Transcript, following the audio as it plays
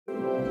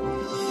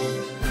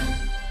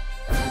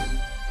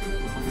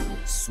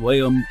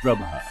Swayam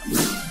Prabha.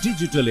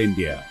 Digital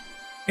India.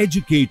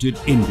 Educated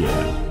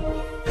India.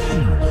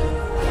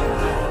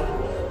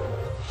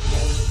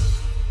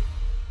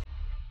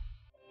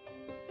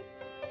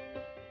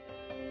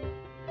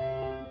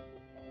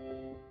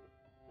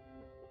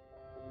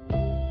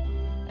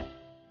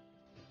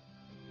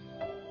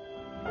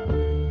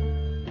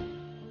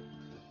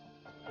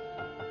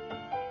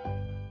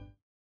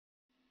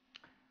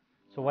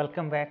 So,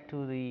 welcome back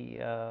to the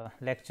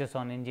lectures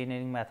on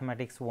Engineering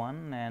Mathematics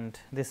 1, and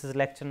this is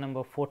lecture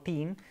number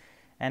 14,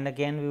 and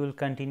again we will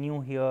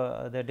continue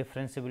here the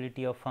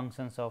differentiability of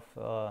functions of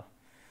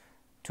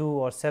two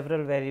or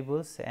several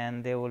variables,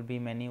 and there will be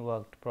many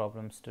worked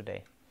problems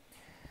today.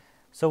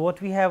 So,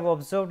 what we have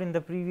observed in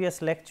the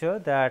previous lecture,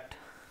 that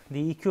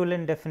the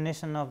equivalent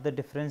definition of the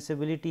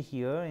differentiability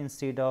here,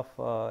 instead of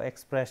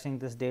expressing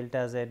this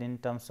delta z in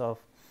terms of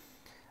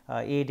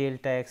a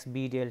delta x,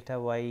 b delta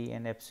y,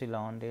 and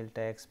epsilon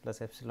delta x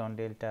plus epsilon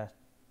delta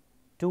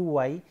 2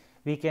 y,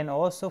 we can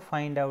also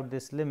find out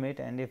this limit,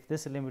 and if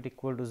this limit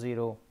equal to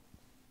 0,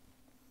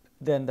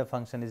 then the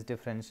function is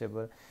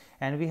differentiable.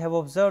 And we have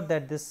observed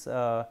that this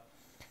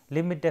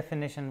limit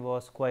definition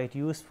was quite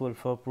useful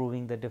for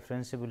proving the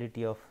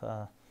differentiability of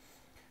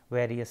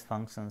various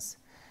functions.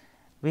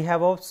 We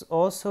have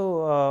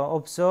also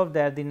observed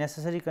that the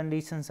necessary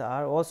conditions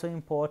are also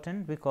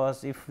important,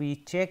 because if we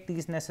check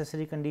these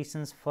necessary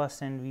conditions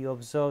first and we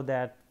observe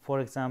that, for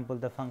example,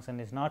 the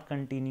function is not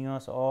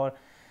continuous, or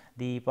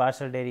the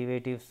partial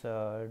derivatives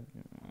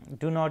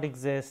do not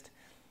exist,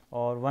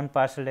 or one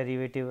partial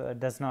derivative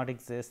does not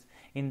exist,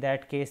 in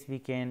that case we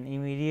can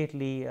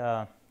immediately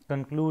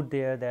conclude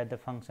there that the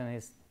function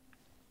is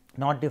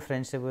not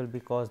differentiable,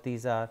 because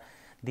these are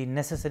the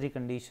necessary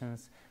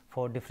conditions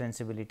for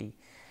differentiability.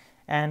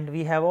 And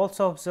we have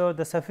also observed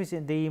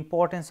the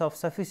importance of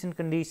sufficient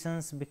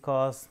conditions,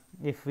 because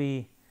if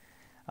we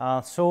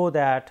show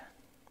that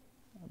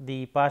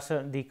the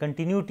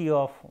continuity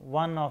of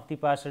one of the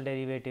partial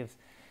derivatives,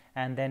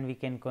 and then we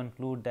can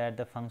conclude that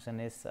the function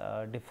is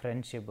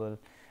differentiable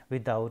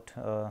without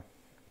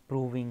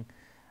proving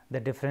the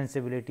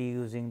differentiability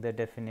using the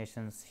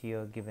definitions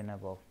here given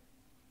above.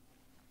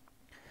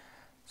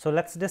 So,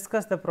 let us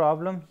discuss the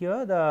problem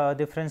here. The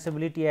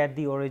differentiability at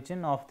the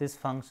origin of this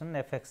function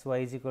f x y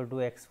is equal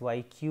to x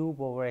y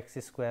cube over x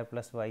square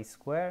plus y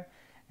square,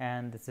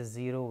 and this is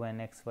 0 when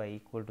x y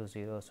equal to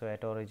 0. So,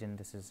 at origin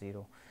this is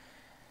 0.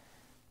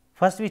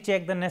 First we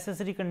check the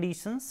necessary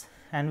conditions,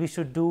 and we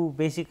should do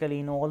basically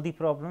in all the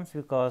problems,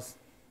 because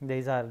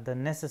these are the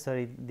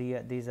necessary,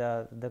 these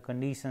are the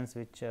conditions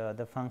which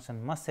the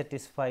function must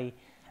satisfy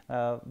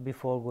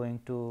before going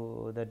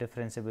to the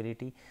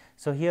differentiability.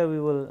 So, here we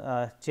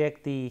will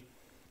check the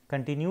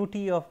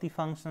continuity of the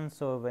function.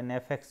 So, when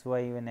f x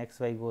y, when x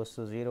y goes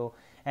to 0,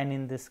 and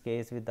in this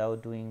case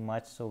without doing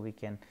much. So, we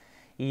can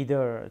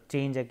either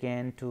change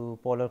again to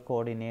polar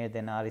coordinate,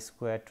 then r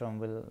square term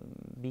will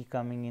be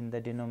coming in the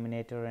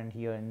denominator, and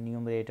here in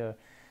numerator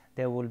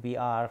there will be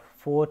r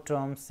 4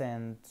 terms,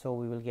 and so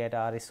we will get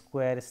r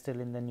square still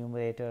in the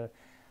numerator,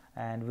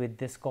 and with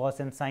this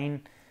cos and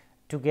sine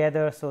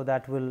together. So,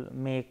 that will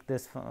make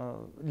this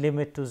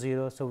limit to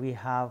 0. So, we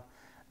have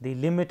the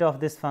limit of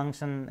this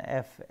function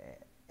f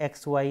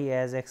x y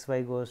as x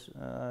y goes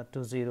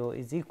to 0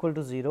 is equal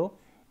to 0.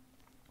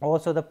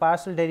 Also, the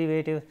partial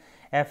derivative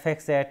f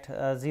x at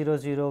 0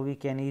 0, we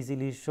can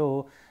easily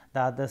show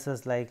that this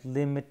is like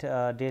limit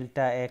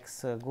delta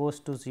x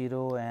goes to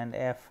 0, and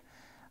f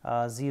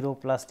 0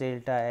 plus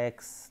delta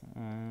x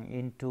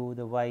into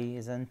the y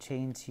is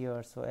unchanged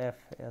here. So, f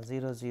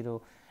 0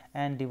 0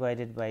 and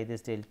divided by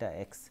this delta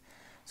x.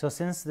 So,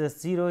 since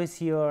this 0 is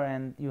here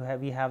and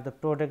we have the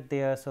product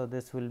there. So,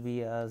 this will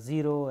be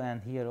 0,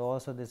 and here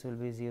also this will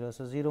be 0.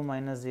 So, 0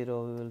 minus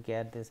 0, we will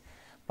get this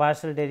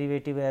partial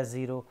derivative as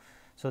 0.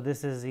 So,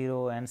 this is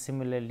 0, and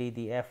similarly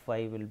the f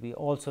y will be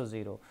also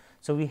 0.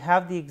 So, we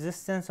have the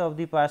existence of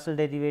the partial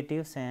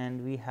derivatives,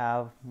 and we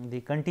have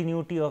the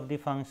continuity of the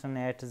function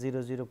at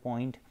 0 0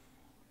 point.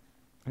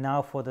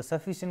 Now, for the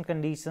sufficient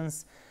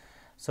conditions,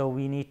 so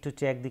we need to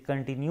check the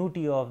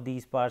continuity of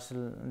these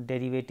partial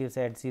derivatives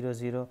at 0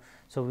 0.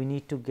 So, we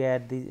need to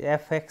get the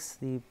f x,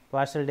 the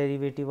partial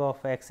derivative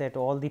of x at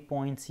all the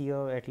points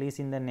here, at least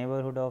in the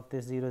neighborhood of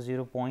this 0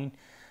 0 point.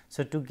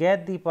 So, to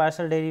get the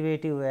partial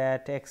derivative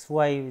at x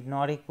y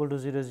not equal to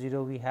 0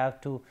 0, we have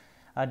to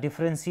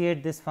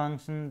differentiate this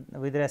function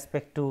with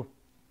respect to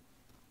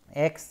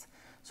x.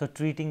 So,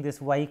 treating this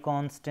y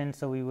constant.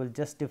 So, we will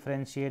just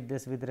differentiate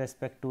this with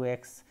respect to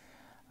x,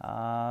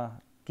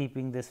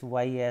 keeping this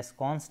y as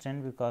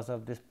constant because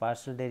of this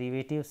partial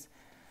derivatives.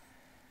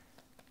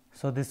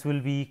 So, this will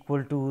be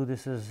equal to,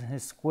 this is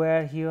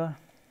square here,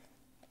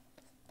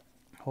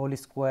 whole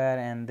square,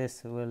 and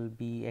this will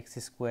be x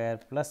square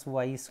plus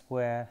y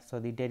square. So,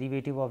 the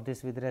derivative of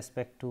this with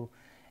respect to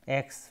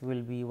x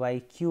will be y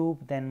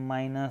cube, then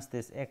minus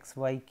this x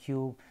y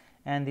cube,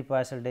 and the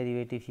partial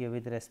derivative here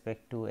with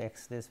respect to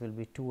x, this will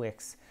be 2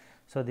 x.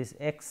 So, this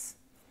x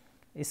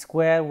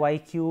square y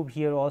cube,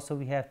 here also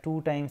we have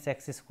 2 times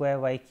x square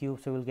y cube.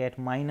 So, we will get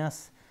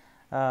minus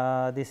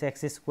this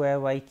x square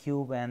y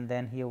cube, and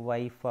then here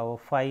y power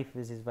 5,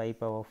 this is y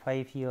power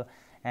 5 here,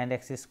 and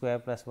x square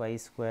plus y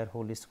square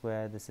whole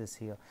square, this is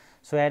here.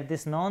 So, at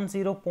this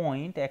non-zero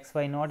point x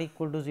y not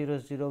equal to 0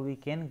 0, we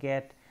can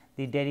get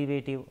the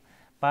derivative,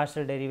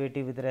 partial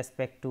derivative with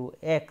respect to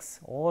x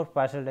or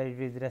partial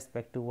derivative with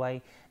respect to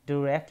y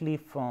directly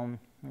from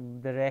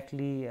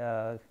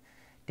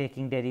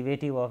taking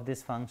derivative of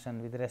this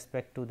function with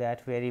respect to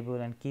that variable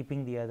and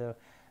keeping the other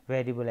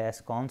variable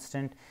as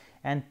constant.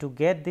 And to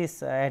get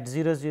this at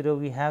 0 0,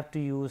 we have to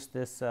use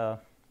this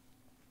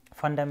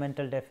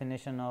fundamental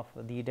definition of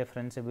the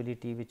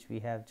differentiability, which we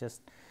have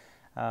just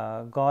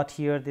got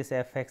here. This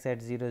f x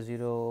at 0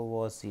 0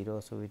 was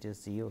 0, so it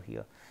is 0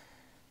 here.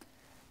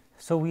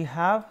 So, we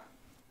have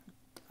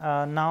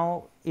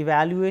now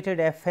evaluated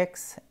f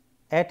x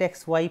at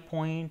x y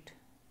point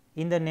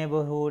in the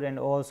neighborhood and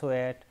also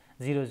at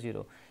 0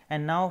 0,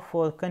 and now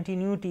for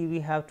continuity we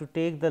have to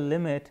take the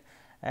limit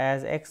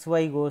as x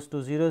y goes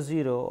to 0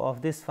 0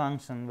 of this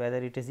function, whether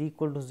it is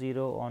equal to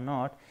 0 or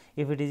not.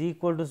 If it is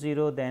equal to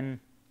 0, then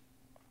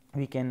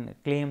we can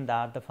claim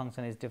that the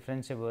function is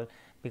differentiable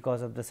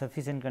because of the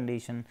sufficient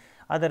condition,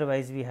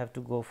 otherwise we have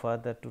to go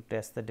further to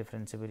test the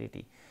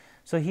differentiability.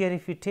 So, here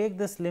if we take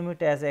this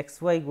limit as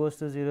x y goes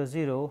to 0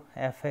 0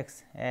 f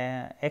x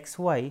x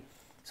y,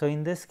 so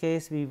in this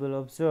case we will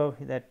observe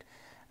that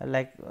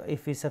like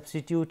if we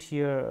substitute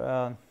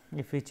here,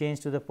 if we change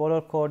to the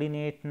polar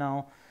coordinate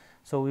now,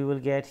 so we will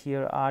get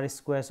here r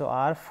square, so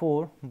r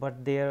 4,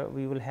 but there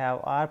we will have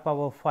r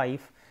power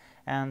 5,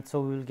 and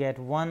so we will get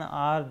 1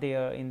 r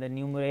there in the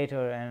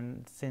numerator,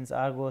 and since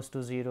r goes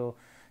to 0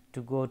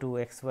 to go to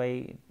x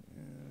y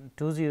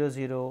to 0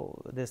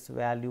 0, this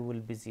value will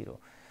be 0.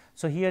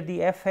 So, here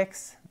the f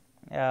x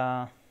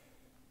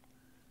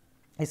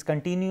is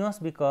continuous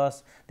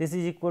because this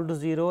is equal to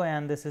 0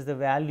 and this is the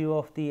value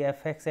of the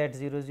f x at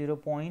 0 0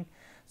 point.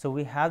 So,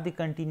 we have the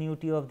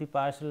continuity of the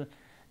partial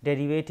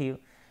derivative,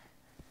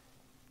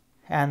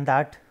 and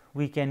that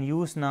we can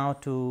use now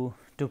to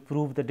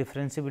prove the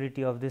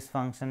differentiability of this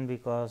function,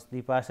 because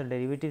the partial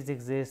derivatives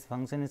exist,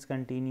 function is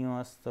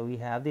continuous. So, we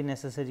have the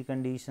necessary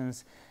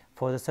conditions.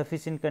 For the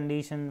sufficient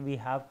condition, we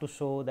have to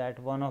show that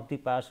one of the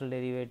partial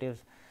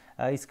derivatives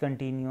is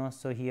continuous.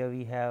 So, here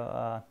we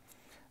have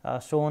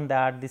shown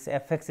that this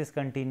f x is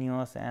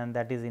continuous, and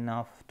that is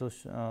enough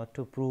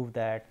to prove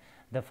that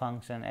the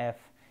function f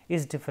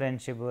is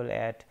differentiable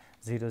at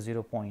 0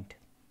 0 point.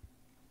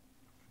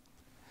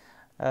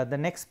 The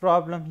next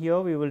problem here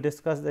we will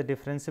discuss the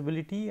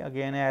differentiability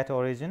again at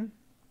origin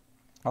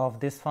of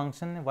this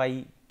function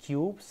y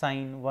cube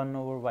sine 1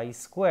 over y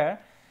square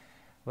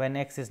when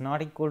x is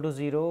not equal to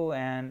 0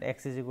 and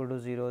x is equal to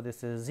 0,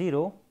 this is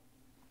 0.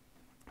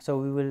 So,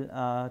 we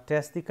will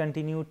test the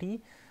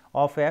continuity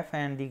of f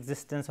and the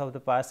existence of the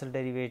partial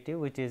derivative,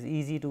 which is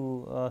easy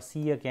to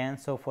see again.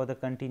 So, for the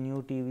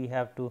continuity we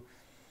have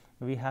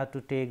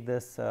to take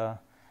this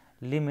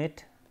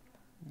limit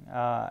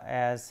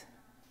as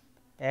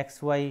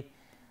x y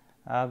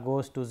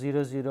goes to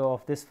 0 0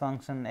 of this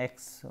function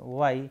x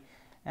y,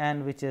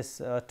 and which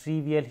is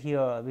trivial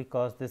here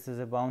because this is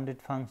a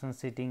bounded function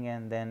sitting,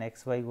 and then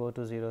x y go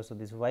to 0. So,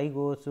 this y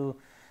goes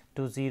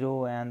to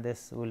 0 and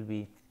this will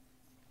be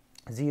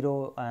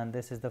 0, and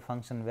this is the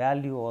function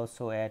value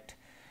also at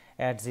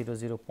 0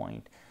 0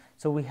 point.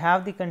 So, we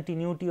have the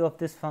continuity of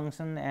this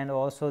function and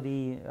also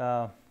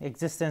the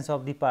existence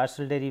of the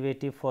partial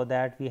derivative. For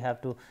that we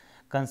have to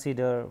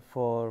consider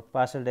for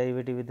partial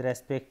derivative with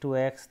respect to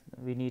x,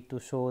 we need to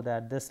show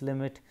that this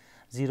limit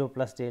 0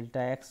 plus delta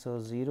x. So,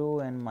 0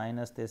 and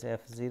minus this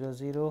f 0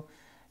 0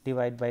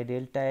 divided by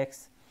delta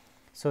x.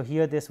 So,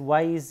 here this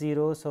y is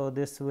 0. So,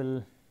 this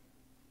will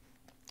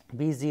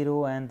be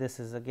 0 and this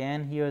is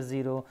again here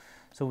 0.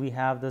 So, we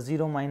have the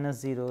 0 minus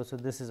 0. So,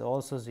 this is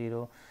also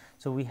 0.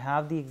 So, we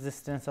have the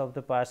existence of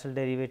the partial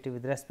derivative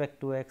with respect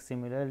to x.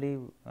 Similarly,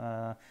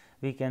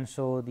 we can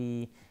show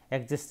the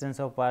existence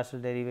of partial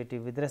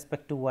derivative with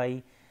respect to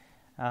y.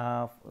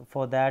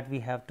 For that we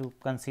have to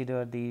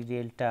consider the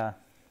delta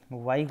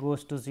y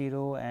goes to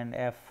 0 and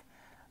f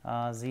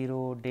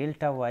 0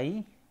 delta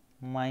y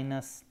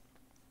minus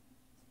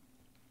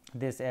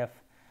this f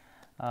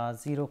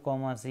 0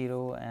 comma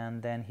 0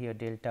 and then here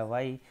delta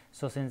y.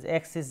 So, since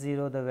x is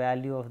 0, the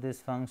value of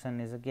this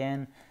function is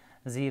again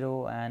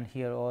 0, and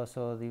here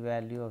also the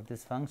value of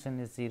this function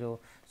is 0.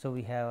 So,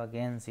 we have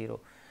again 0.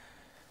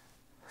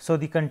 So,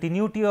 the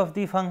continuity of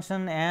the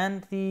function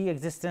and the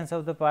existence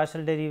of the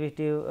partial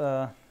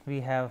derivative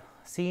we have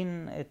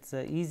seen, it is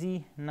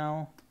easy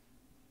now.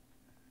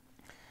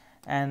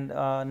 And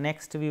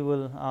next we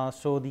will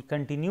show the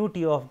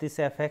continuity of this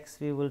f x.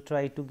 We will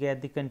try to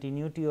get the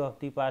continuity of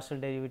the partial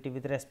derivative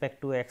with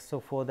respect to x. So,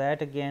 for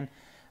that again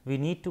we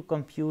need to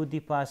compute the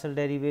partial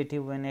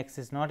derivative when x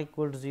is not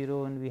equal to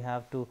 0, and we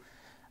have to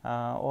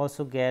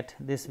also get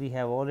this. We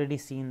have already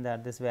seen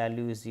that this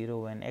value is 0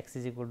 when x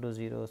is equal to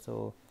 0.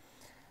 So,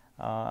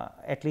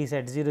 at least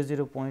at 0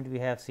 0 point we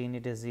have seen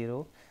it is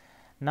 0.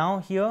 Now,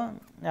 here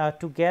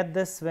to get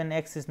this when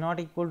x is not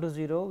equal to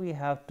 0, we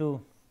have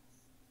to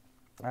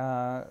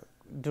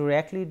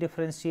directly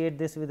differentiate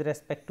this with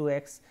respect to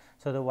x.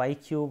 So, the y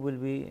cube will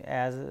be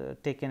as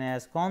taken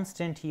as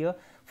constant here.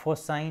 For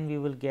sine we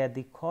will get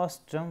the cos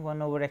term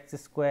 1 over x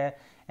square,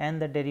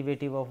 and the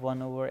derivative of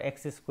 1 over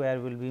x square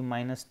will be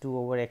minus 2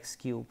 over x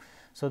cube.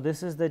 So,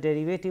 this is the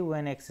derivative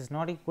when x is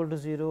not equal to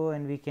 0,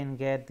 and we can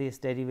get this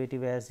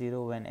derivative as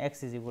 0 when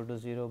x is equal to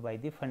 0 by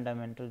the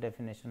fundamental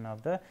definition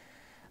of the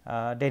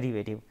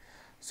derivative.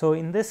 So,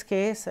 in this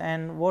case,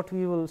 and what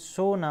we will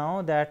show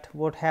now, that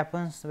what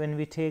happens when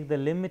we take the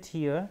limit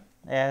here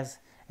as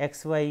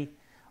x y,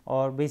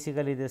 or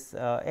basically this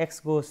x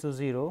goes to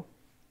 0,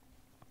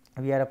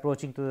 we are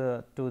approaching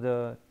to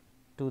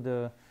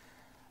the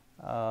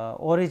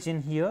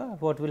origin here.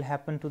 What will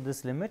happen to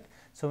this limit?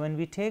 So, when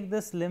we take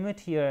this limit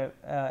here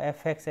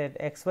f x at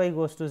x y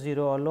goes to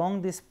 0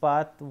 along this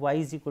path y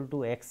is equal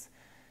to x,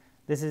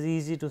 this is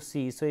easy to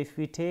see. So, if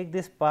we take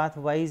this path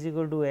y is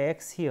equal to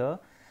x here,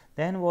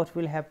 then what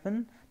will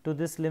happen to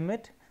this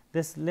limit?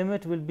 This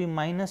limit will be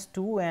minus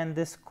 2 and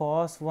this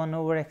cos 1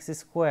 over x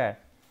square,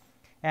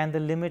 and the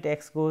limit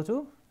x goes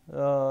to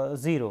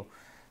 0.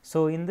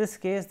 So, in this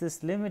case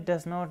this limit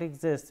does not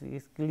exist.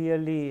 It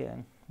clearly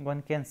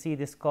one can see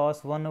this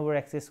cos 1 over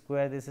x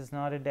square, this is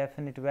not a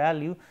definite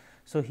value.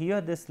 So,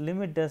 here this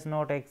limit does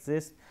not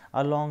exist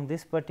along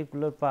this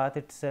particular path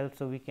itself.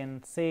 So, we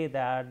can say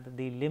that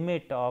the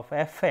limit of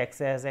f x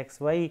as x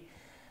y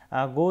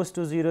goes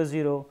to 0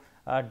 0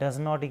 does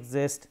not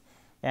exist,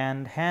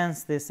 and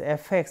hence this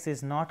f x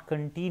is not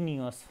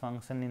continuous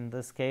function in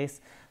this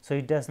case. So,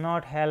 it does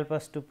not help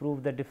us to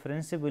prove the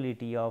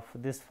differentiability of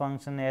this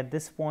function at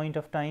this point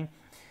of time.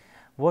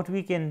 What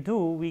we can do,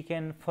 we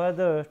can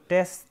further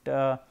test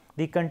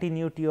the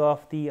continuity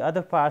of the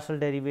other partial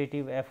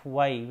derivative f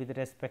y with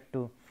respect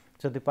to,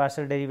 so the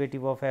partial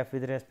derivative of f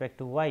with respect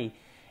to y,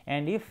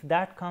 and if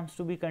that comes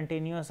to be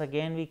continuous,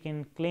 again we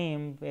can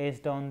claim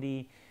based on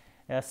the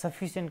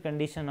sufficient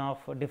condition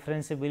of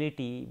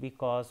differentiability,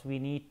 because we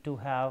need to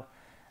have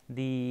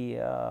the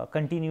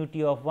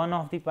continuity of one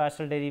of the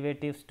partial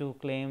derivatives to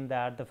claim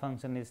that the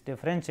function is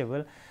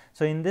differentiable.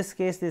 So, in this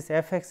case this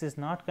f x is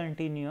not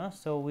continuous.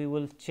 So, we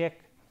will check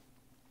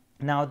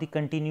now the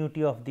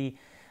continuity of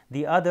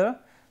the other.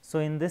 So,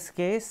 in this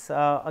case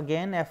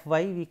again f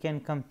y we can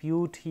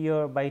compute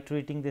here by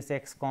treating this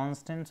x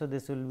constant. So,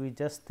 this will be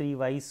just 3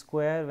 y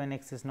square when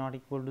x is not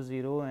equal to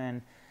 0,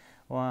 and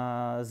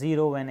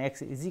 0 when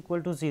x is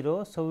equal to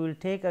 0. So, we will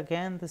take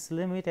again this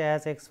limit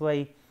as x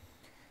y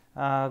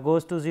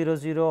goes to 0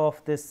 0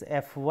 of this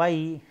f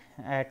y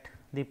at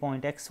the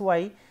point x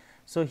y.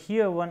 So,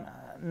 here one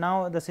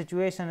now the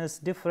situation is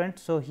different.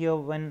 So, here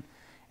when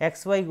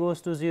x y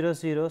goes to 0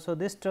 0, so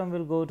this term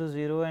will go to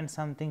 0 and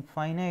something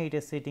finite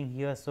is sitting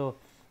here. So,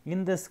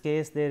 in this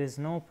case there is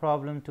no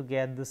problem to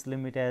get this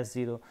limit as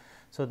 0.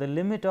 So, the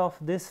limit of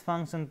this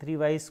function 3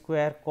 y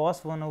square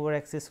cos 1 over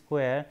x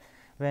square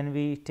when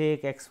we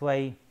take x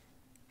y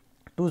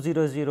to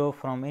 0 0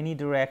 from any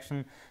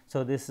direction.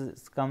 So, this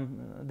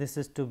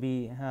is to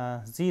be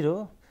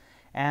 0,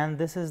 and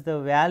this is the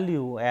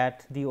value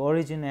at the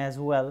origin as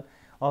well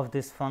of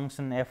this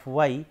function f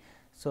y.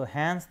 So,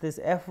 hence this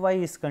f y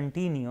is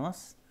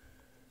continuous.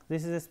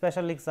 This is a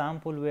special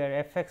example where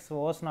f x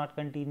was not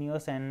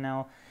continuous and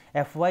now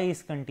f y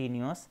is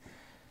continuous.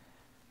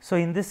 So,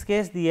 in this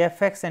case the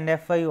f x and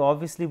f y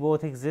obviously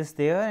both exist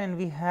there, and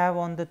we have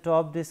on the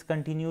top this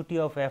continuity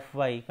of f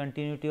y,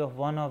 continuity of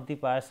one of the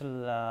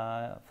partial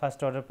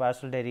first order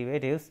partial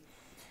derivatives,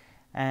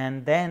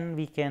 and then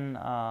we can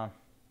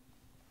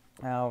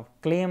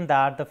claim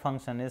that the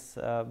function is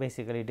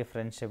basically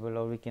differentiable,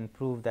 or we can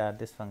prove that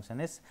this function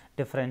is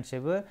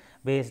differentiable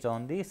based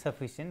on the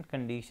sufficient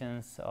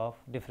conditions of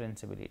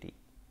differentiability.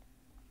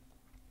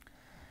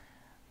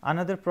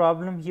 Another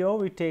problem here,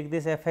 we take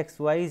this f x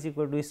y is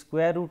equal to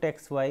square root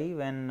x y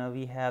when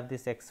we have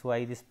this x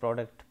y, this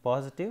product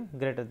positive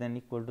greater than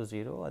equal to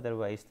 0,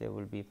 otherwise there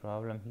will be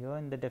problem here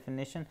in the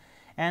definition,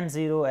 and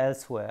 0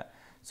 elsewhere.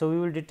 So, we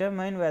will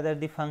determine whether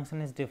the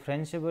function is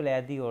differentiable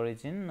at the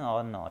origin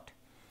or not.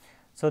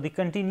 So, the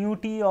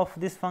continuity of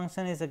this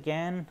function is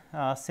again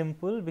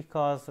simple,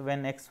 because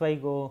when x y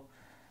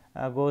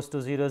goes to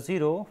 0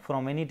 0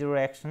 from any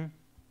direction,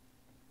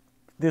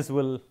 this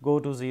will go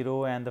to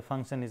 0, and the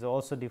function is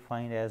also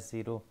defined as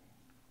 0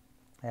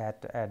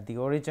 at the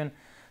origin.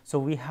 So,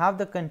 we have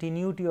the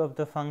continuity of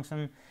the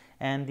function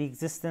and the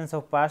existence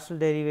of partial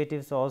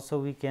derivatives also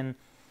we can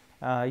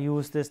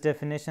use this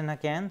definition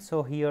again.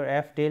 So, here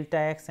f delta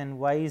x and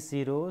y is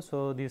 0.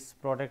 So, this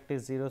product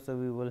is 0. So,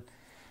 we will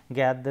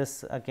get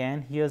this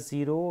again here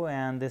 0,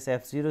 and this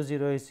f 0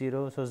 0 is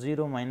 0. So,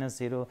 0 minus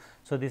 0.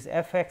 So, this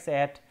f x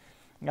at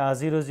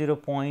 0 0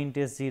 point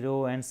is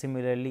 0, and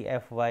similarly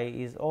f y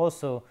is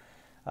also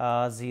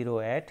 0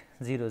 at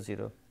 0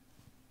 0.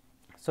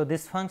 So,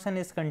 this function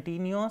is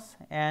continuous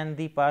and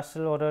the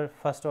partial order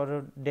first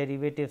order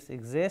derivatives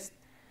exist.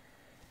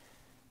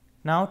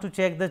 Now, to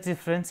check the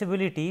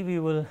differentiability, we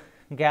will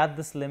get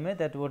this limit,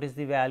 that what is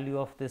the value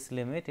of this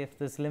limit. If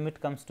this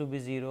limit comes to be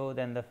 0,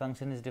 then the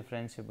function is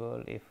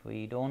differentiable. If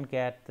we do not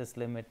get this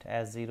limit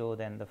as 0,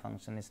 then the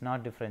function is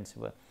not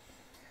differentiable.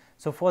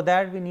 So, for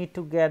that we need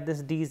to get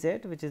this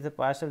dz, which is the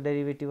partial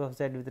derivative of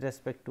z with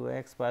respect to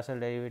x, partial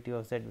derivative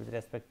of z with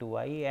respect to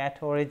y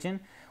at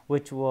origin,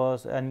 which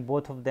was, and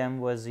both of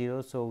them were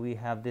 0. So, we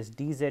have this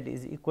dz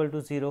is equal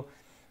to 0,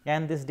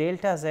 and this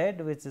delta z,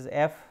 which is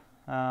f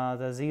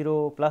the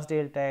 0 plus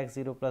delta x,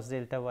 0 plus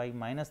delta y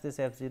minus this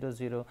f 0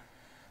 0.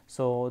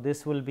 So,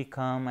 this will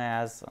become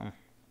as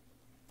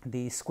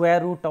the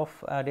square root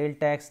of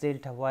delta x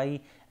delta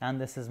y,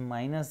 and this is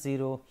minus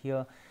 0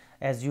 here,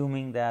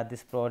 assuming that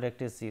this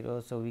product is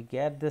 0. So, we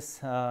get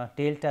this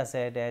delta z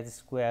as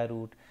square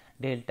root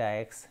delta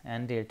x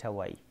and delta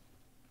y.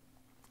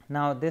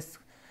 Now, this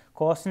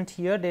quotient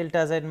here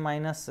delta z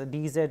minus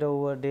dz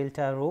over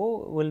delta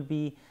rho will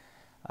be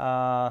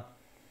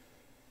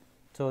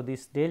so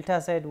this delta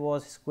z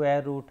was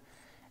square root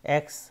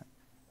x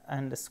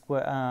and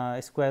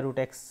square root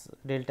x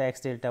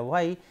delta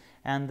y,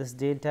 and this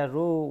delta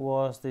rho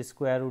was the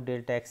square root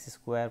delta x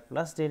square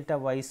plus delta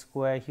y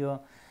square here.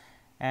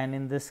 And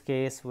in this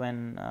case,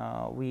 when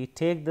we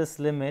take this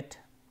limit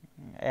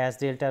as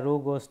delta rho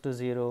goes to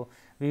 0,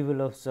 we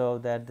will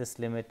observe that this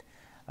limit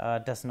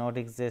does not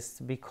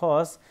exist,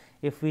 because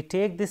if we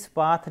take this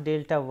path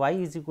delta y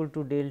is equal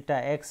to delta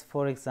x,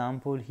 for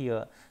example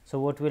here. So,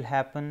 what will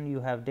happen?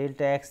 You have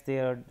delta x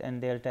there and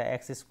delta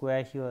x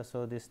square here.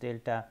 So, this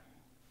delta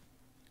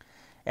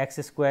x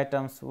square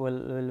terms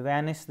will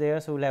vanish there.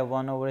 So, we will have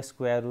 1 over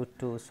square root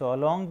 2. So,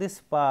 along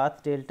this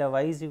path delta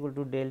y is equal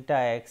to delta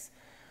x,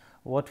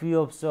 what we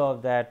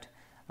observe that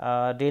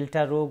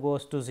delta rho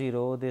goes to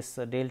 0, this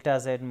delta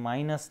z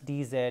minus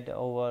dz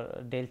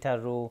over delta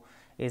rho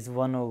is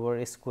 1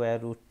 over square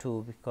root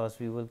 2, because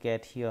we will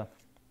get here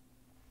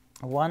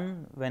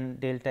 1 when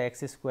delta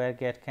x square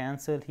get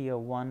cancelled, here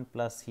 1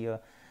 plus here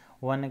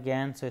 1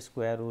 again. So,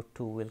 square root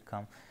 2 will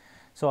come.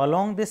 So,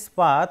 along this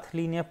path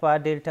linear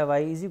path delta y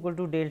is equal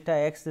to delta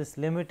x, this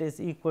limit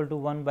is equal to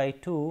 1 by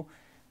 2.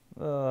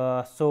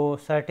 So,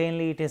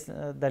 certainly it is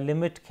the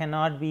limit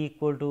cannot be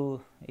equal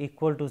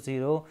to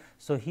 0.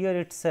 So, here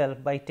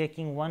itself by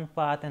taking one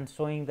path and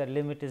showing the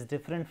limit is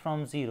different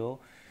from 0,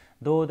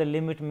 though the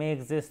limit may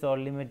exist or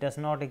limit does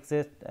not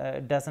exist,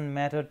 it does not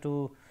matter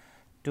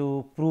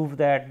to prove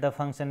that the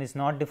function is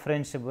not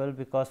differentiable,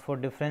 because for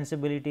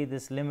differentiability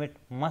this limit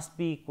must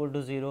be equal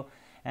to 0,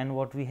 and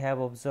what we have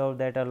observed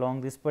that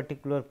along this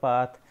particular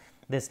path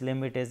this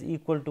limit is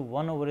equal to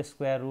 1 over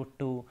square root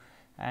 2,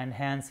 and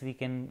hence we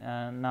can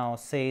now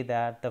say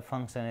that the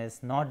function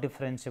is not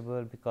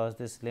differentiable, because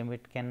this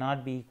limit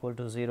cannot be equal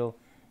to 0.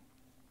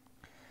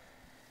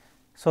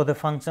 So, the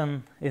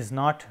function is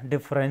not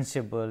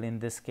differentiable in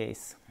this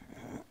case.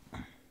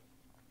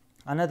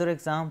 Another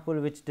example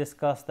which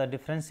discuss the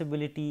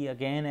differentiability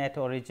again at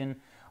origin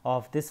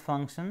of this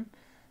function.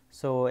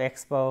 So,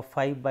 x power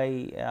 5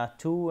 by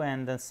 2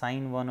 and the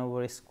sine 1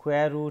 over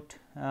square root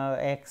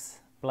x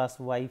plus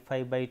y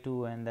 5 by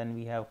 2, and then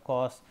we have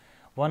cos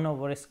 1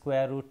 over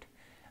square root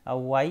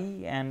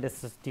y, and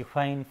this is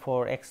defined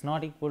for x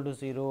not equal to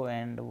 0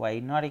 and y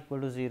not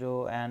equal to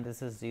 0, and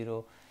this is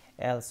 0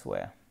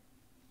 elsewhere.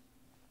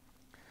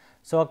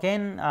 So,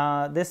 again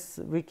this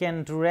we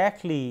can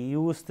directly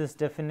use this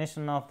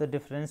definition of the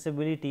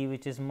differentiability,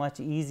 which is much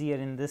easier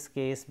in this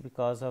case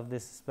because of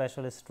this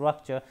special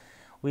structure.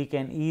 We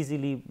can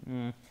easily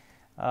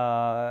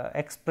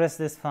express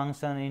this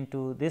function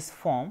into this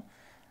form,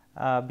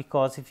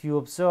 because if you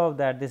observe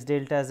that this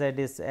delta z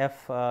is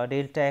f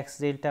delta x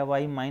delta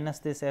y minus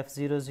this f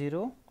 0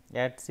 0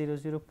 at 0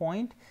 0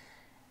 point.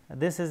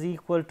 This is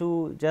equal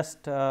to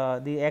just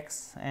the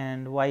x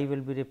and y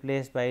will be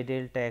replaced by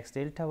delta x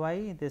delta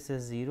y, this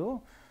is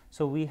 0.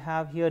 So, we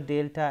have here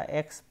delta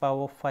x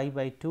power 5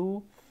 by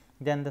 2,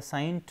 then the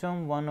sine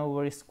term 1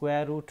 over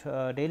square root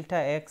delta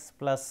x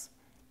plus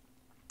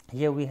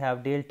here we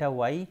have delta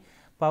y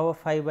power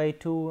 5 by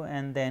 2,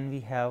 and then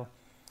we have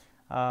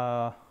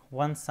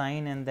one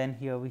sine, and then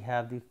here we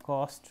have the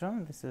cos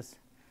term, this is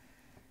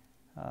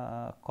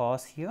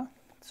cos here.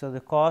 So,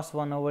 the cos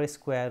 1 over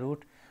square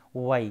root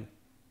y.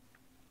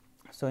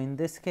 So, in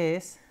this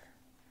case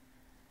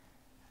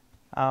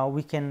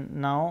we can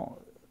now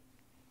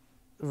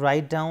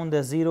write down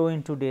the 0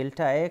 into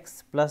delta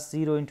x plus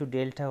 0 into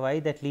delta y,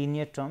 that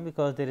linear term,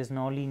 because there is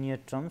no linear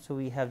term. So,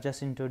 we have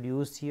just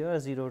introduced here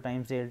 0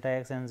 times delta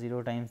x and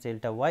 0 times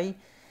delta y.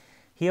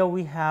 Here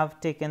we have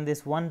taken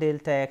this 1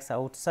 delta x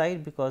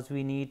outside, because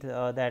we need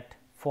that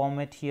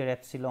format here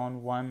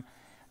epsilon 1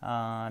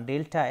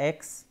 delta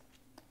x,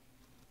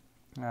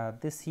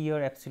 this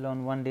here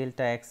epsilon 1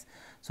 delta x.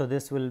 So,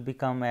 this will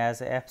become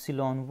as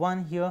epsilon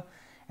 1 here,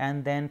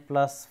 and then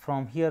plus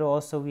from here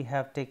also we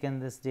have taken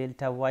this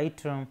delta y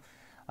term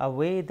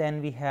away,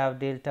 then we have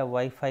delta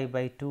y 5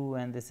 by 2,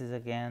 and this is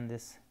again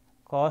this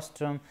cos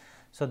term.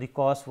 So, the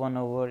cos 1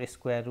 over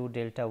square root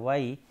delta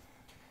y.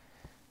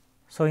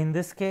 So, in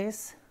this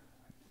case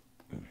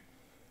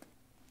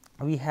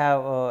we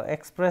have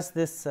expressed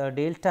this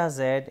delta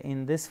z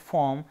in this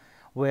form,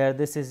 where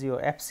this is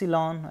your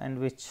epsilon, and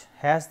which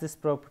has this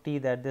property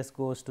that this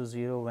goes to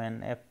 0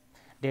 when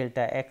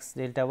delta x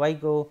delta y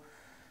go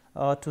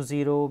to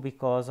 0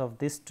 because of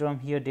this term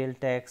here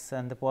delta x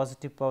and the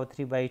positive power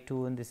 3 by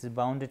 2, and this is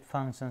bounded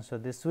function. So,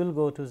 this will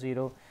go to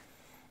 0,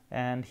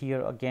 and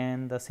here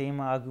again the same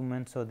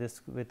argument. So,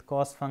 this with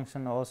cos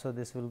function also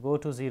this will go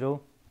to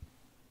 0.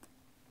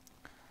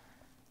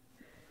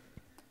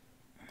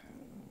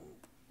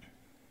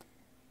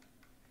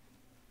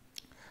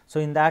 So,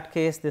 in that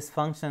case this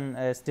function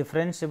is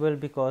differentiable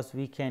because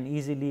we can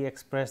easily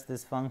express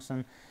this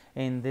function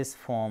in this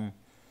form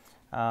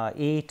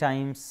a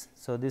times.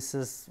 So, this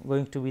is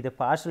going to be the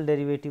partial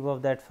derivative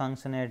of that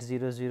function at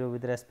 0 0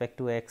 with respect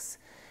to x,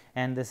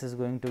 and this is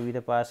going to be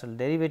the partial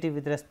derivative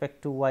with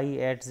respect to y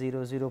at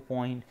 0 0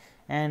 point,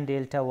 and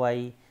delta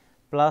y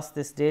plus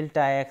this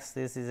delta x,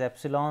 this is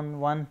epsilon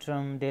 1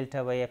 term,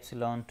 delta y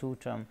epsilon 2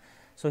 term.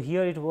 So,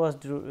 here it was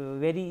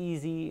very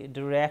easy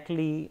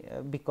directly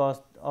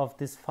because of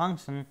this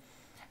function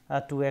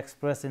to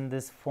express in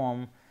this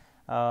form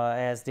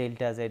as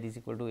delta z is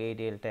equal to a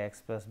delta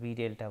x plus b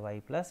delta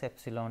y plus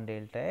epsilon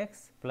delta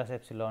x plus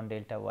epsilon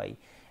delta y,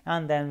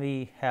 and then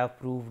we have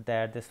proved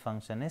that this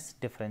function is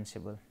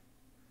differentiable.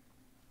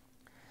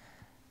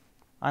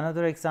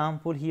 Another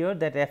example here,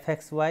 that f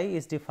x y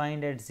is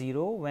defined at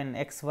 0 when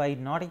x y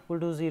not equal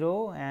to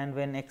 0, and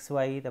when x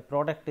y the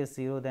product is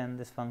 0, then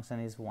this function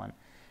is 1.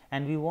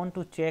 And we want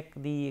to check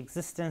the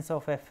existence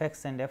of f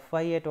x and f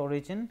y at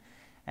origin,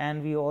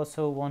 and we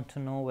also want to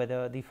know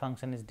whether the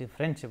function is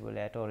differentiable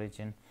at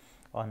origin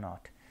or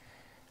not.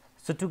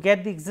 So, to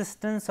get the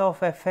existence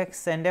of f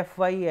x and f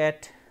y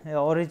at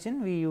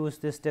origin, we use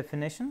this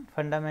definition,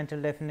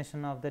 fundamental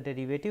definition of the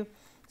derivative.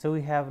 So,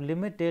 we have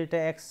limit delta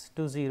x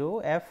to 0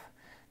 f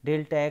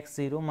delta x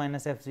 0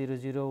 minus f 0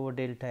 0 over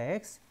delta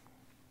x,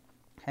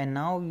 and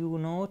now you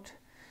note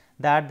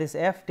that this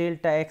f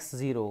delta x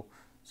 0.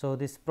 So,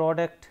 this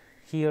product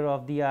here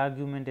of the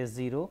argument is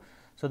 0.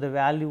 So, the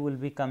value will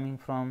be coming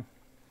from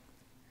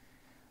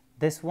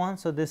this one.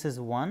 So, this is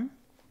 1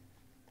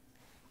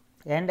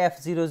 and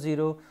f 0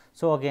 0.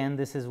 So, again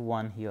this is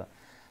 1 here.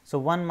 So,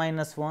 1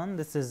 minus 1,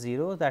 this is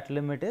 0, that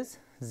limit is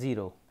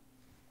 0.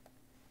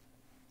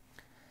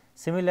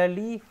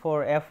 Similarly,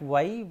 for f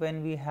y,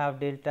 when we have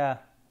delta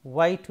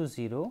y to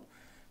 0,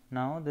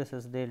 now this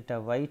is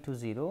delta y to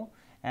 0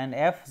 and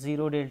f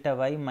 0 delta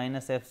y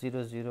minus f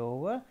 0 0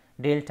 over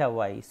delta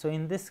y. So,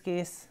 in this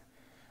case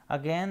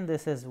again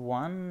this is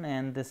 1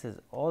 and this is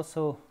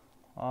also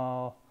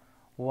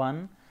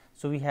 1.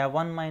 So, we have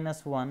 1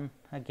 minus 1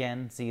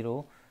 again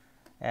 0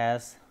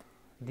 as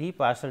the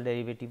partial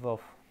derivative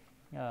of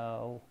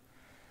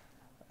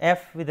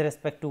f with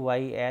respect to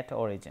y at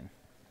origin.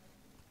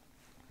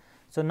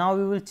 So, now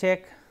we will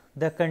check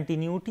the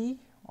continuity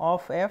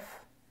of f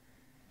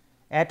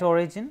at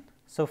origin.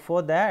 So,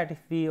 for that, if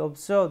we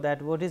observe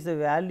that what is the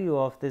value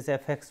of this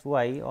f x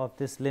y of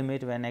this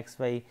limit when x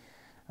y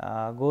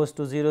goes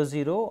to 0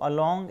 0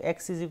 along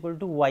x is equal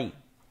to y.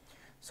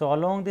 So,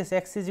 along this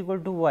x is equal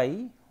to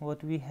y,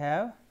 what we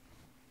have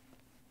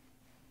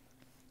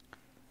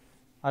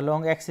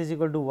along x is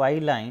equal to y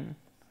line,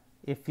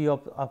 if we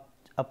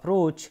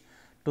approach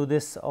to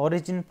this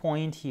origin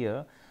point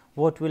here,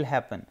 what will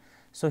happen?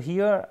 So,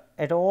 here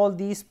at all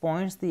these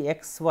points the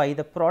x y,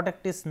 the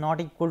product is not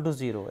equal to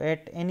 0.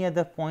 At any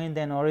other point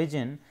than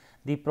origin,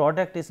 the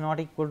product is not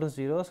equal to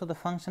 0. So, the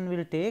function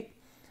will take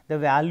the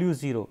value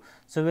 0.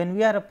 So, when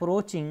we are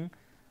approaching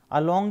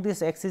along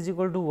this x is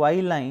equal to y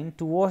line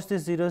towards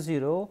this 0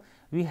 0,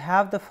 we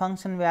have the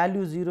function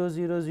value 0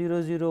 0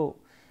 0 0,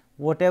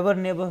 whatever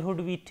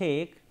neighborhood we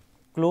take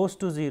close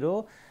to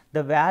 0,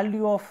 the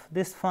value of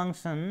this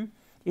function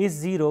is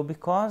 0,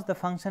 because the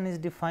function is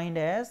defined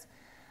as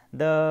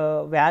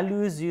the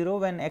value is 0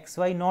 when x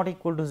y not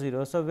equal to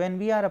 0. So, when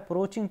we are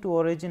approaching to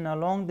origin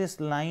along this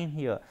line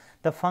here,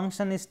 the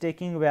function is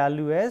taking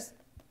value as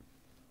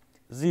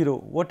 0,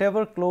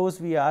 whatever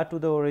close we are to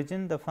the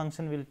origin, the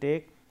function will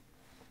take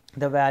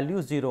the value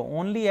 0,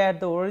 only at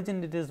the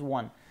origin it is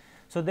 1.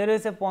 So, there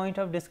is a point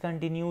of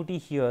discontinuity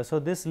here. So,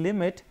 this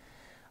limit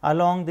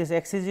along this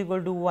x is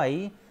equal to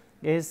y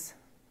is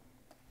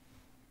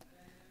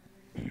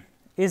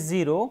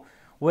 0,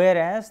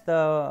 whereas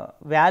the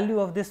value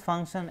of this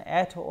function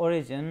at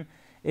origin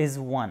is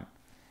 1.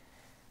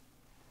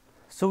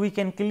 So, we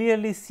can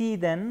clearly see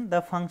then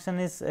the function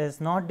is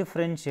not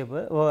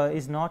differentiable or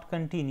is not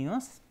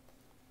continuous.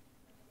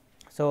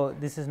 So,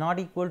 this is not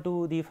equal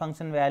to the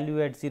function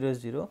value at 0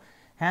 0,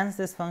 hence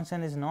this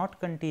function is not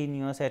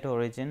continuous at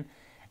origin,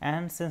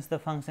 and since the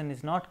function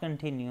is not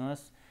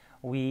continuous,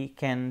 we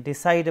can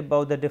decide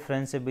about the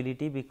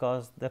differentiability,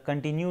 because the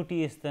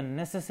continuity is the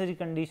necessary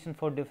condition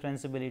for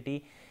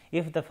differentiability.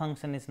 If the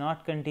function is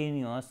not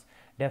continuous,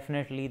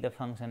 definitely the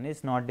function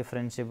is not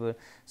differentiable.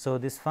 So,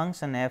 this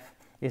function f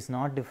is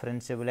not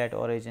differentiable at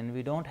origin.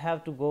 We do not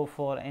have to go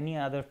for any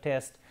other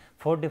test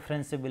for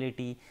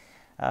differentiability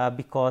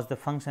because the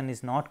function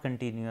is not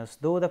continuous,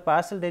 though the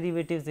partial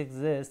derivatives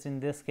exist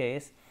in this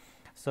case.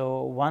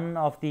 So, one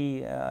of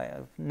the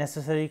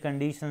necessary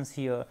conditions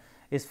here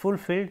is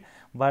fulfilled,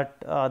 but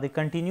the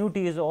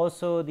continuity is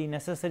also the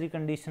necessary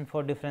condition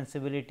for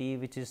differentiability,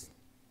 which is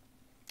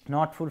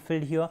not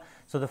fulfilled here.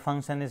 So, the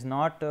function is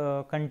not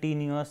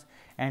continuous,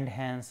 and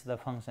hence the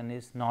function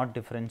is not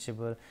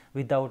differentiable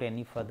without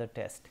any further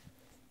test.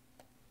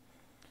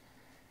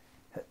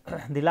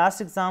 The last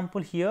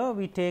example here,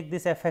 we take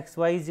this f x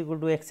y is equal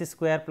to x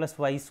square plus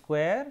y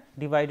square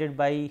divided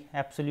by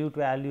absolute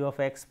value of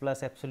x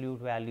plus absolute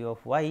value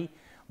of y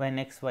when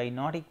x y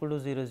not equal to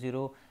 0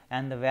 0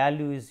 and the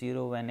value is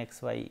 0 when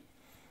x y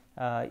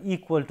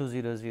equal to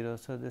 0 0.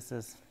 So, this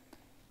is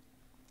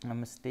a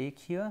mistake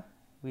here,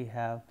 we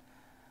have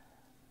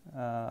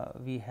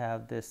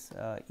this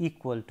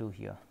equal to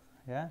here,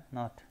 yeah,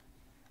 not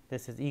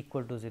this is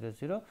equal to 0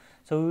 0.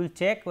 So, we will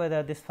check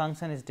whether this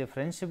function is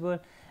differentiable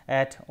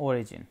at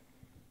origin.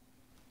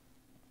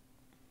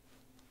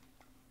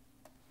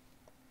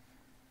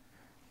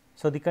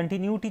 So, the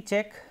continuity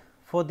check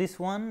for this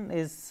one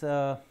is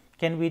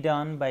can be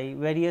done by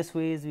various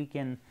ways. We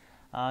can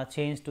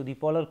change to the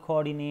polar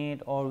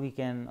coordinate, or we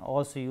can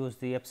also use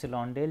the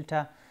epsilon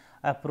delta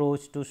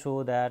approach to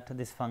show that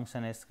this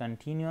function is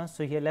continuous.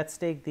 So, here let us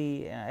take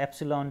the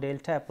epsilon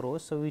delta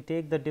approach. So, we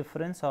take the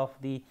difference of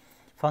the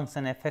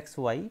function f x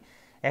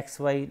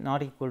y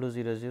not equal to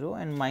 0 0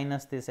 and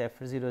minus this f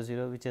 0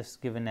 0 which is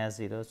given as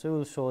 0. So, we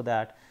will show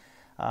that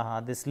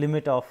this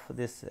limit of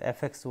this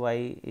f x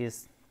y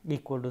is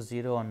equal to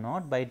 0 or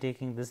not by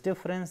taking this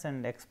difference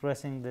and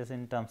expressing this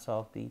in terms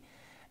of the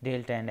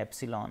delta and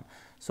epsilon.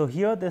 So,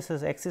 here this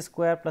is x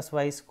square plus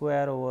y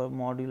square over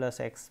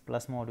modulus x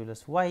plus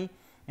modulus y,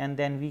 and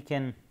then we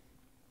can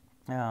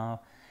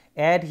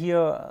add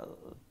here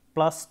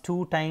plus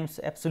 2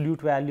 times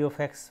absolute value of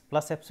x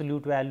plus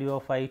absolute value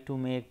of y to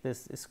make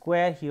this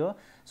square here.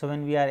 So,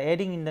 when we are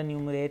adding in the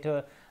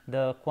numerator,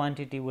 the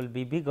quantity will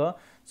be bigger.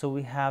 So,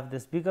 we have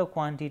this bigger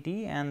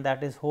quantity, and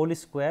that is whole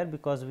square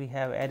because we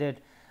have added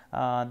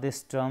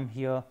this term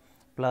here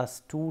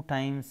plus 2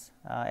 times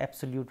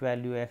absolute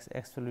value x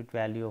absolute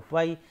value of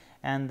y,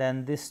 and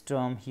then this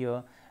term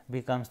here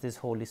becomes this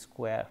whole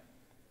square.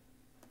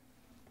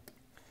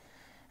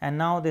 And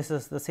now, this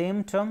is the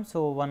same term.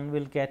 So, one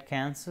will get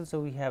cancelled. So,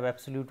 we have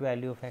absolute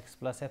value of x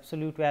plus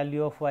absolute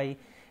value of y,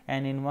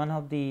 and in one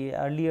of the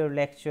earlier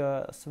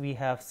lectures we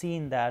have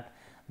seen that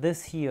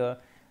this here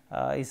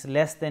is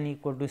less than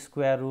equal to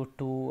square root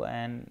 2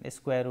 and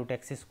square root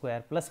x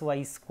square plus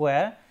y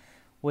square,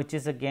 which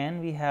is again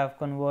we have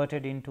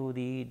converted into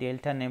the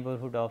delta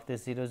neighborhood of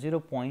this 0 0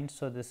 point.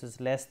 So, this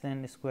is less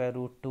than square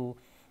root 2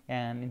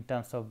 and in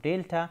terms of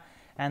delta,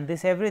 and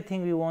this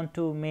everything we want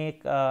to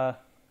make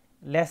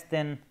less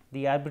than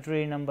the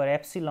arbitrary number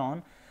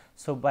epsilon.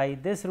 So, by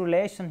this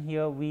relation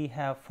here we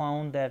have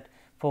found that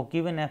for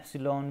given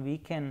epsilon we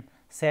can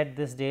set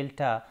this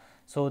delta,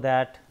 so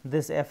that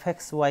this f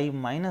x y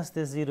minus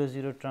this 0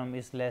 0 term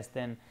is less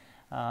than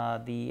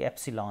the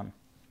epsilon.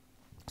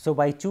 So,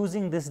 by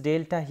choosing this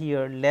delta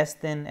here less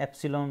than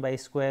epsilon by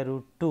square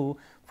root 2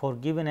 for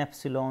given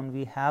epsilon,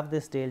 we have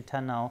this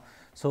delta now.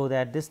 So,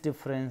 that this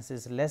difference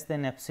is less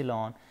than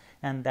epsilon,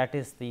 and that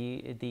is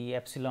the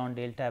epsilon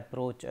delta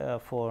approach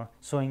for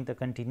showing the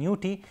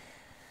continuity.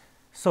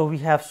 So, we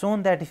have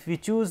shown that if we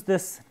choose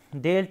this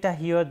delta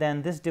here,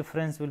 then this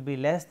difference will be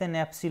less than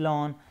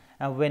epsilon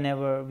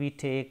whenever we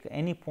take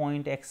any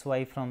point x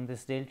y from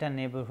this delta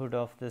neighborhood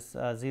of this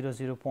 0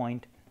 0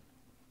 point,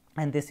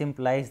 and this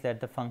implies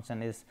that the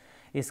function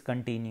is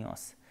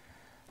continuous.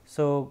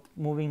 So,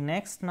 moving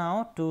next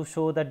now to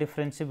show the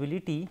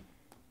differentiability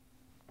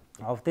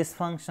of this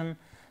function.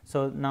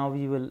 So, now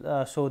we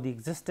will show the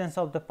existence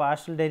of the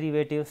partial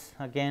derivatives.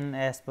 Again,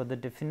 as per the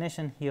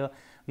definition here,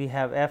 we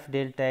have f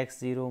delta x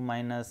 0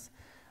 minus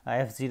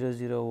f 0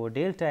 0 over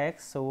delta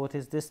x. So, what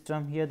is this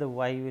term here? The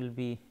y will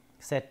be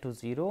set to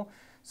 0.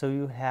 So,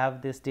 you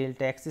have this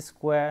delta x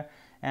square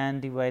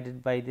and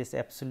divided by this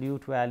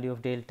absolute value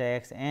of delta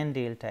x and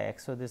delta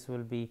x. So, this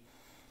will be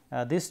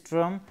this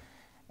term,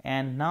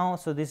 and now,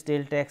 so this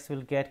delta x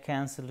will get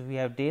cancelled. We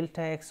have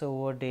delta x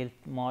over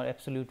more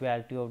absolute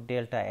value of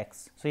delta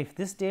x. So, if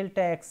this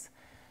delta x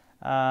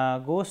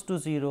goes to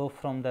 0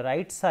 from the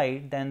right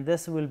side, then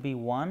this will be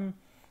 1,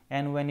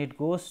 and when it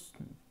goes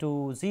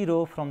to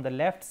 0 from the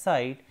left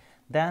side,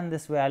 then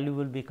this value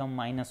will become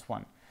minus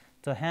 1.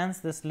 So, hence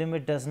this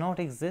limit does not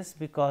exist,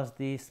 because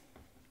this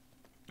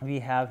we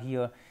have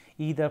here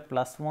either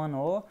plus 1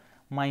 or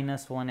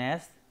minus 1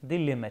 as the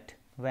limit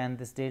when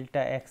this delta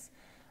x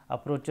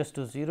approaches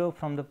to 0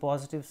 from the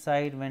positive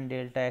side, when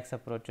delta x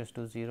approaches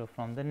to 0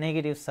 from the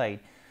negative side.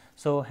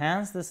 So,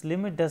 hence this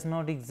limit does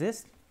not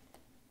exist,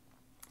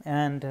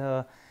 and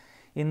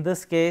in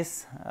this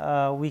case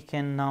we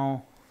can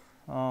now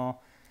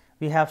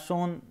we have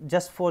shown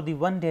just for the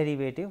one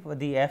derivative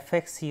the f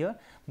x here,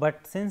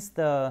 but since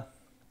the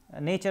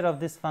nature of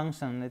this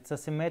function, it is a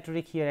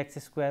symmetric here x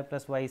square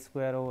plus y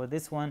square over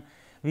this one,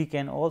 we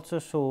can also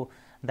show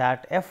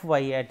that f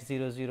y at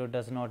 0 0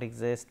 does not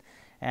exist.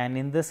 And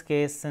in this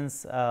case,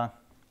 since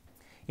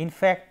in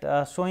fact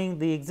showing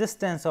the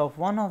existence of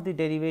one of the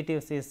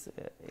derivatives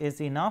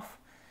is enough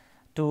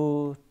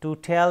to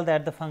tell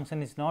that the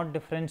function is not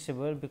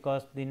differentiable,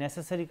 because the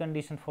necessary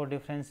condition for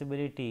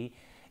differentiability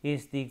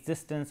is the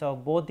existence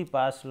of both the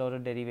partial order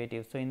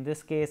derivatives. So, in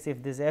this case,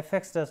 if this f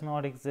x does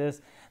not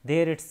exist,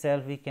 there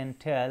itself we can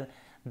tell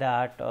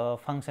that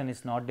function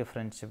is not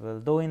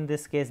differentiable, though in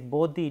this case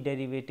both the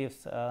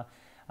derivatives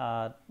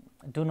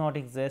do not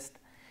exist,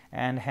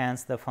 and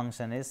hence the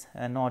function is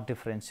not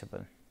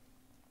differentiable.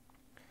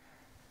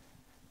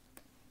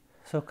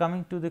 So,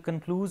 coming to the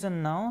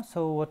conclusion now.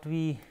 So, what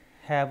we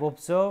have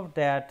observed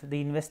that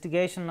the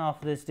investigation of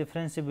this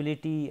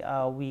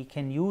differentiability, we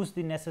can use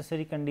the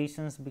necessary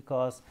conditions,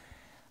 because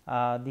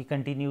the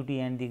continuity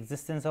and the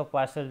existence of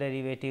partial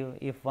derivative,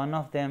 if one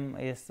of them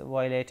is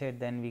violated,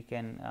 then we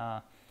can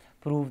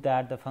prove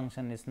that the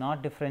function is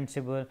not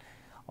differentiable,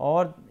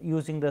 or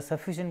using the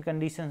sufficient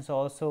conditions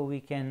also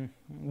we can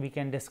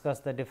discuss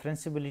the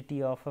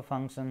differentiability of a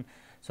function.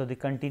 So, the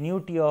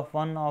continuity of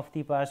one of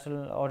the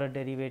partial order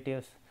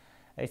derivatives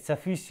is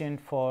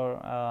sufficient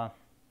for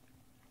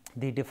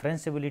the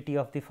differentiability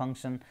of the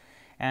function.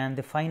 And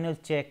the final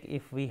check,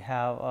 if we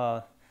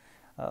have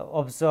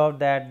observed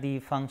that the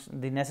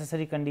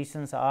necessary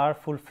conditions are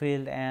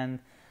fulfilled, and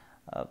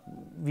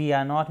we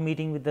are not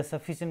meeting with the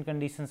sufficient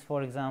conditions,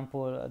 for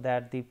example,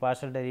 that the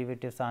partial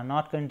derivatives are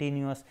not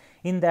continuous,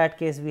 in that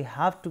case we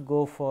have to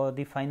go for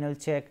the final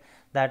check,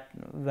 that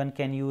one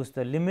can use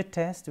the limit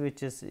test,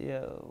 which is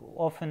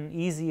often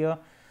easier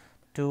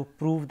to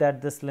prove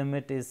that this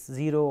limit is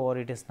 0 or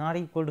it is not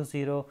equal to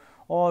 0,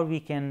 or we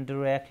can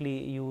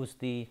directly use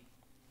the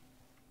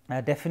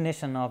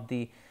definition of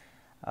the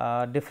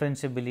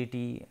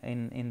differentiability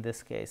in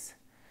this case.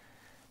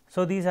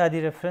 So, these are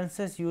the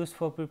references used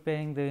for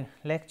preparing the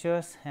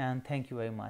lectures, and thank you very much.